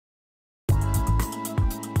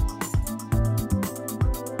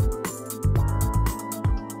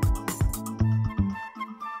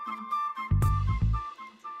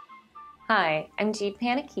Hi, I'm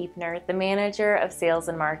Jeepana Keefner, the Manager of Sales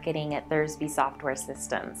and Marketing at Thursby Software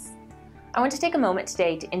Systems. I want to take a moment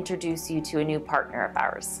today to introduce you to a new partner of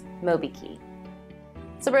ours, MobiKEY.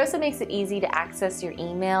 Subrosa makes it easy to access your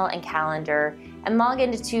email and calendar and log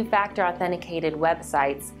into two-factor authenticated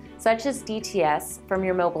websites such as DTS from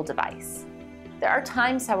your mobile device. There are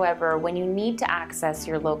times, however, when you need to access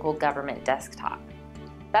your local government desktop.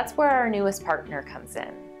 That's where our newest partner comes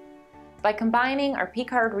in. By combining our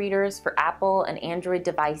PKard readers for Apple and Android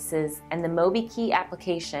devices and the MobiKEY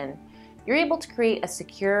application, you're able to create a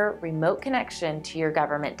secure remote connection to your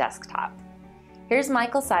government desktop. Here's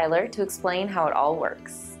Michael Seiler to explain how it all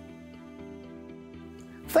works.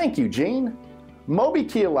 Thank you, Jean.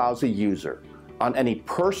 MobiKEY allows a user on any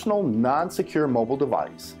personal, non-secure mobile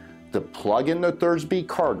device to plug in their Thursby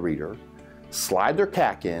card reader, slide their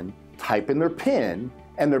CAC in, type in their PIN,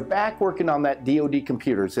 and they're back working on that DoD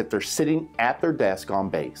computer as if they're sitting at their desk on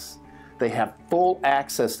base. They have full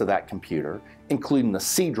access to that computer, including the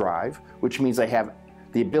C drive, which means they have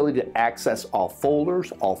the ability to access all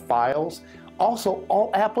folders, all files, also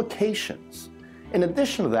all applications. In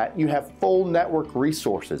addition to that, you have full network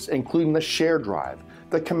resources, including the share drive,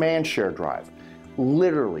 the command share drive.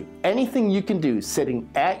 Literally anything you can do sitting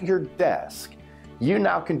at your desk, you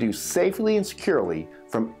now can do safely and securely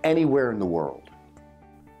from anywhere in the world.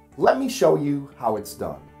 Let me show you how it's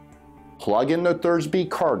done. Plug in the Thursby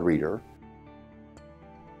card reader,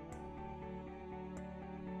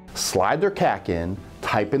 slide their CAC in,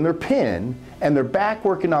 type in their PIN, and they're back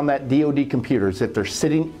working on that DoD computer as if they're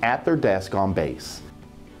sitting at their desk on base.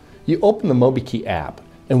 You open the MobiKEY app,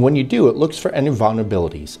 and when you do, it looks for any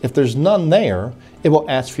vulnerabilities. If there's none there, it will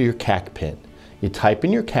ask for your CAC PIN. You type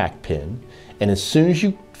in your CAC PIN, and as soon as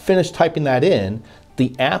you finish typing that in,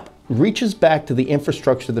 the app reaches back to the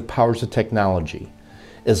infrastructure that powers the technology.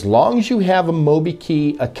 As long as you have a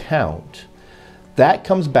MobiKEY account, that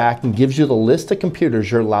comes back and gives you the list of computers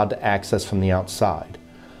you're allowed to access from the outside.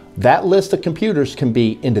 That list of computers can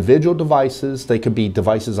be individual devices, they could be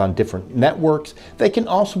devices on different networks, they can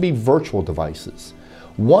also be virtual devices.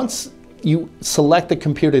 Once you select the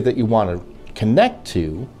computer that you want to connect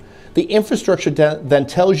to, the infrastructure then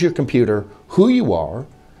tells your computer who you are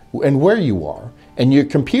and where you are, and your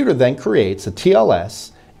computer then creates a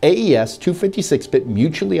TLS AES 256-bit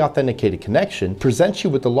mutually authenticated connection, presents you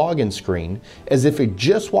with the login screen as if you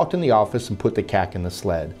just walked in the office and put the CAC in the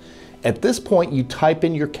sled. At this point, you type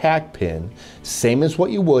in your CAC PIN, same as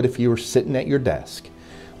what you would if you were sitting at your desk.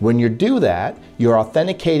 When you do that, you're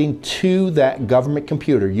authenticating to that government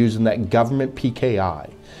computer using that government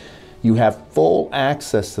PKI. You have full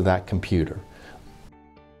access to that computer.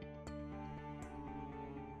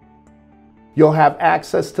 You'll have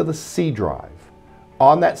access to the C drive.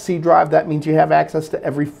 On that C drive, that means you have access to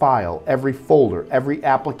every file, every folder, every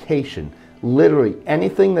application. Literally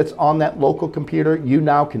anything that's on that local computer, you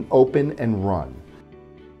now can open and run.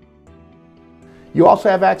 You also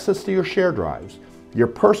have access to your share drives, your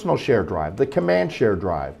personal share drive, the command share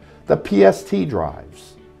drive, the PST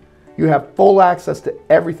drives. You have full access to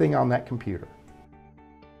everything on that computer.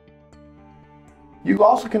 You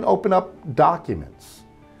also can open up documents.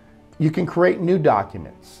 You can create new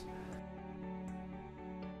documents.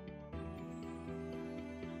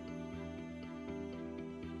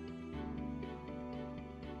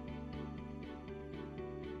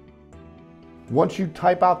 Once you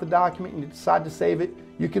type out the document and you decide to save it,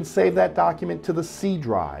 you can save that document to the C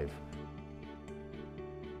drive.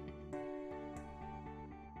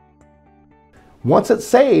 Once it's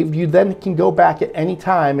saved, you then can go back at any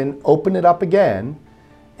time and open it up again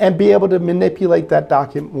and be able to manipulate that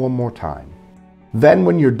document one more time. Then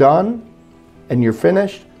when you're done and you're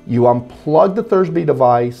finished, you unplug the Thursby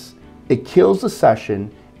device, it kills the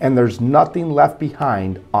session, and there's nothing left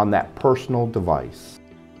behind on that personal device.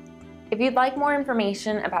 If you'd like more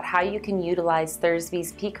information about how you can utilize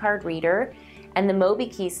Thursby's PKard reader and the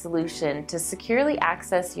MobiKEY solution to securely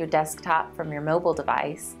access your desktop from your mobile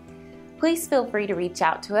device, please feel free to reach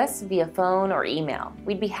out to us via phone or email.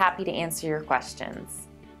 We'd be happy to answer your questions.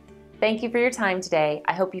 Thank you for your time today.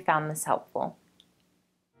 I hope you found this helpful.